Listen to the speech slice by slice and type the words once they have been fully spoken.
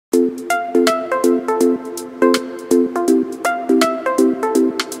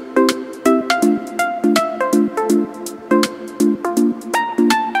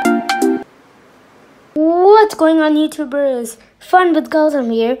going on, YouTubers? Fun with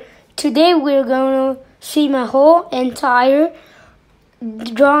Gautam here. Today we're going to see my whole entire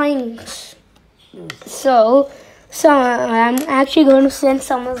drawings. So I'm actually going to send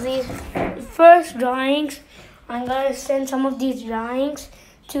some of these first drawings. I'm going to send some of these drawings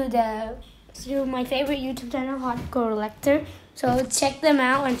to my favorite YouTube channel, Hot Collector. So check them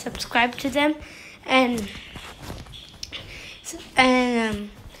out and subscribe to them.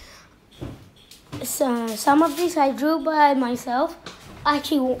 So some of these I drew by myself.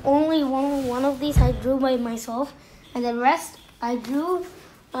 Actually, only one of these I drew by myself, and the rest I drew.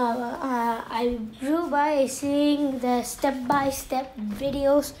 I drew by seeing the step-by-step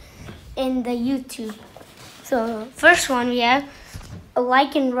videos in the YouTube. So first one we have a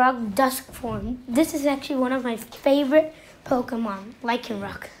Lycanroc Dusk form. This is actually one of my favorite Pokemon,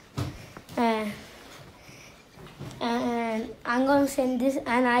 Lycanroc. And I'm going to send this,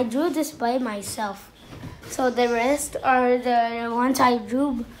 and I drew this by myself. So the rest are the ones I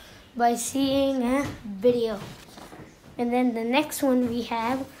drew by seeing a video. And then the next one we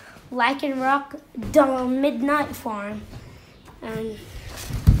have Lycanroc Midnight Farm. And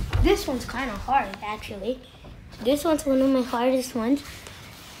this one's kind of hard, actually. This one's one of my hardest ones.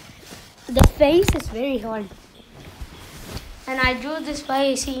 The face is very hard. And I drew this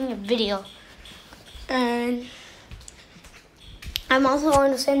by seeing a video. And I'm also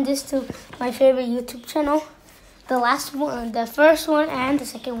going to send this to my favorite YouTube channel. The last one, the first one and the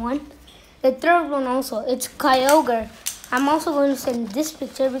second one. The third one also, it's Kyogre. I'm also going to send this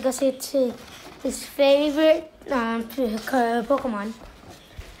picture because it's his favorite Pokemon.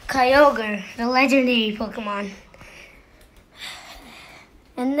 Kyogre, the legendary Pokemon.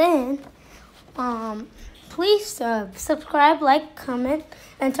 And then, please subscribe, like, comment,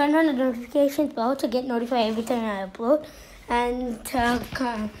 and turn on the notifications bell to get notified every time I upload. And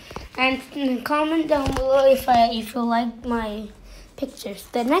comment down below if you like my pictures.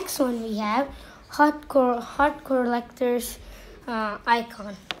 The next one we have Hot Collector's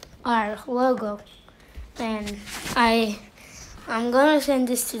icon, our logo, and I'm gonna send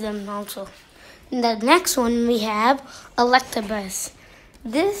this to them also. And the next one we have Electabuzz.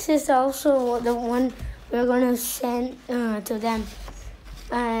 This is also the one we're gonna send to them,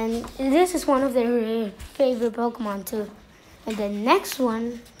 and this is one of their favorite Pokemon too. And the next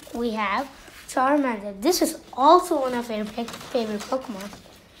one we have Charmander. This is also one of their favorite Pokemon.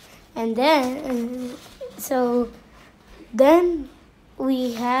 And then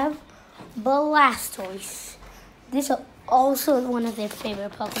we have Blastoise. This is also one of their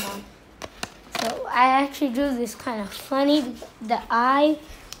favorite Pokemon. So I actually drew this kind of funny. The eye,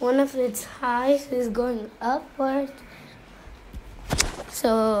 one of its eyes is going upward.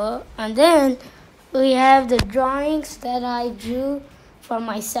 So, and then we have the drawings that I drew for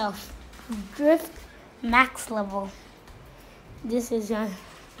myself. Drift Max Level. This is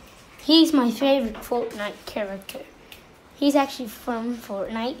he's my favorite Fortnite character. He's actually from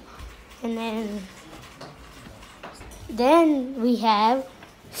Fortnite. And then we have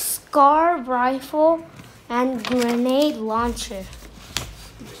Scar Rifle and Grenade Launcher.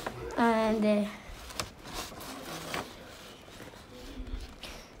 And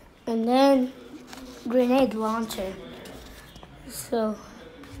then Grenade Launcher. So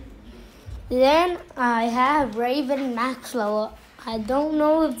then I have Raven Max Level. I don't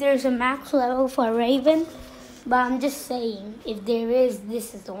know if there's a max level for Raven, but I'm just saying, if there is,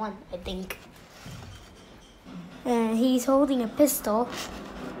 this is the one, I think. And he's holding a pistol.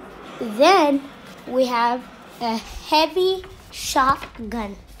 Then we have a heavy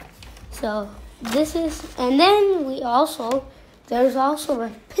shotgun. So this is, and then there's also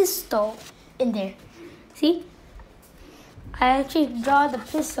a pistol in there. See? I actually draw the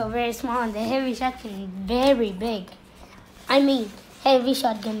pistol very small and the heavy shotgun very big. I mean, heavy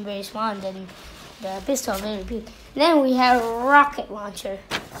shotgun very small and then the pistol very big. Then we have rocket launcher.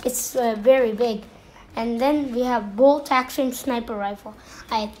 It's very big. And then we have bolt action sniper rifle.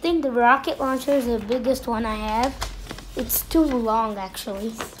 I think the rocket launcher is the biggest one I have. It's too long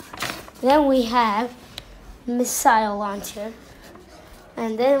actually. Then we have missile launcher.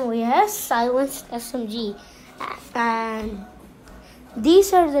 And then we have silenced SMG. And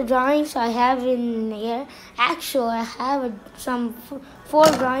these are the drawings I have in here. Actually, I have some 4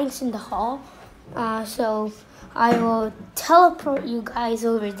 drawings in the hall. So I will teleport you guys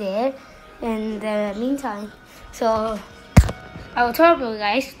over there in the meantime. So I will teleport you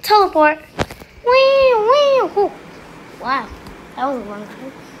guys. Teleport! Wow, that was a long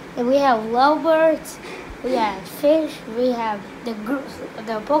time. And we have lovebirds, we have fish, we have the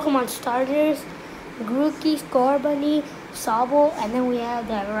Pokemon starters, Grookey, Scorbunny, Sobble, and then we have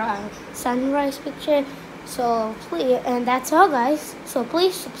the sunrise picture, So please, and that's all, guys. So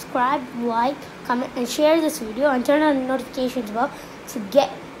please subscribe, like, comment, and share this video, and turn on the notifications bell to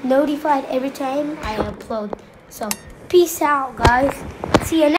get notified every time I upload. So peace out, guys. See you next.